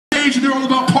stage and they're all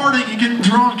about partying and getting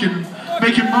drunk and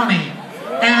making money.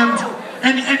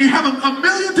 And you have a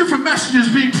million different messages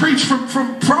being preached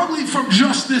probably from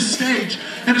just this stage,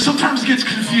 and it sometimes gets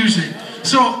confusing.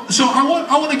 So I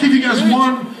want to give you guys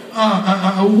one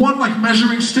like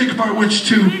measuring stick by which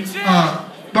to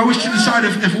decide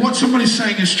if what somebody's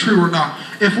saying is true or not.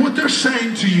 If what they're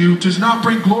saying to you does not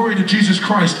bring glory to Jesus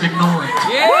Christ, ignore it.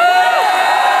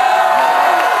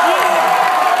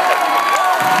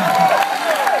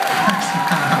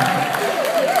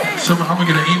 I'm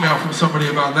gonna get an email from somebody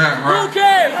about that, right?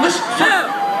 Okay. Listen,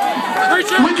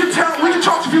 we can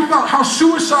talk to people about how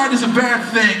suicide is a bad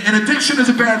thing, and addiction is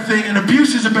a bad thing, and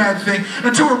abuse is a bad thing,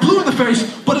 until we're blue in the face.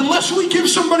 But unless we give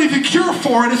somebody the cure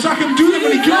for it, it's not gonna do them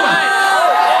any good.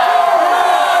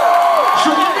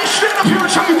 So let me stand up here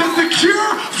and tell you that the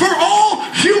cure for all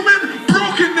human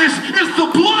brokenness is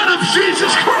the blood of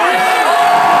Jesus Christ.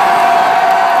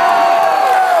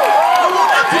 I want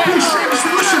everybody to say this.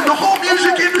 Listen, the whole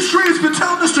music industry has been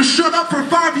telling us to shut up for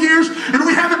 5 years, and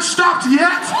we haven't stopped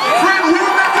yet. Friend, we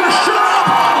are not going to shut up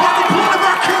by the blood of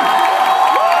our King.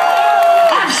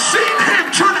 I've seen him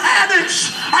turn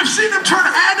addicts. I've seen him turn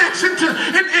addicts into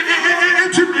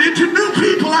new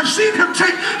people. I've seen him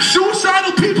take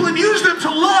suicidal people and use them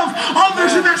to love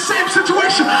others in that same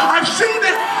situation. I've seen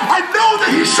it. I know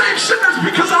that he saved sinners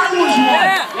because I was one.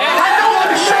 I know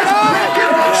that he saved broken,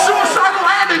 suicidal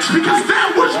addicts because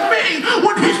that was me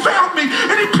when he found me,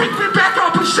 and he picked me back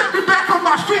up and set me back on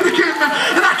my feet again, man,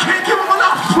 and I can't give him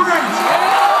enough praise.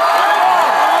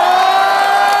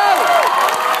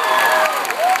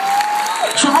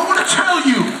 So I want to tell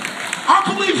you, I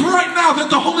believe right now that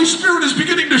the Holy Spirit is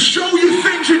beginning to show you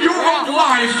things in your own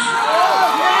life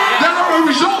that are a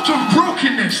result of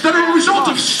brokenness, that are a result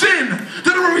of sin,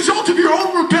 that are a result of your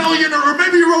own rebellion or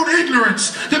maybe your own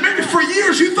ignorance, that maybe for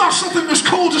years you thought something was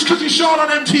cool just because you saw it on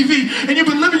MTV and you've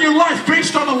been living your life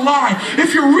based on a lie.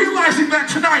 If you're realizing that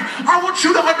tonight, I want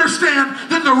you to understand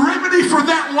that the remedy for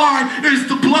that lie is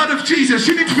the blood of Jesus.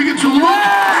 You need to begin to look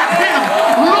at him.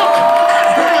 Look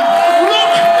at him.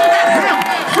 Look at him.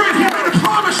 Friend, he made a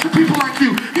promise to people like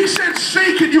you. He said,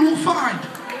 seek and you will find.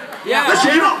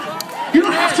 Listen, you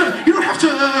don't have to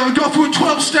go through a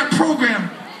 12-step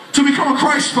program to become a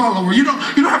Christ follower. You don't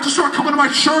have to start coming to my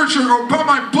church or buy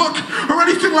my book or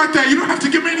anything like that. You don't have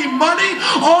to give me any money.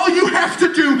 All you have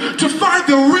to do to find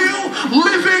the real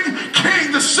living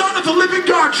King, the Son of the living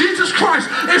God, Jesus Christ,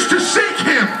 is to seek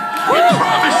him. We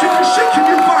promise if you seek him,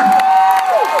 you'll find him.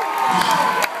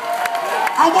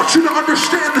 I want you to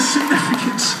understand the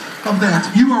significance of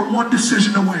that. You are one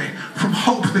decision away from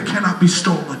hope that cannot be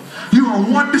stolen. You are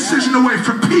one decision away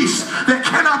from peace that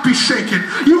cannot be shaken.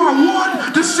 You are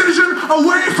one decision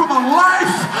away from a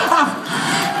life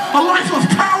of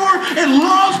power and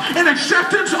love and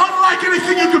acceptance unlike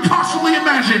anything you could possibly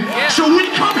imagine. So we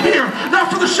come here,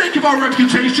 not for the sake of our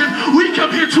reputation, we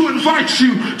come here to invite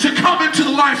you to come into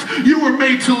the life you were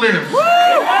made to live.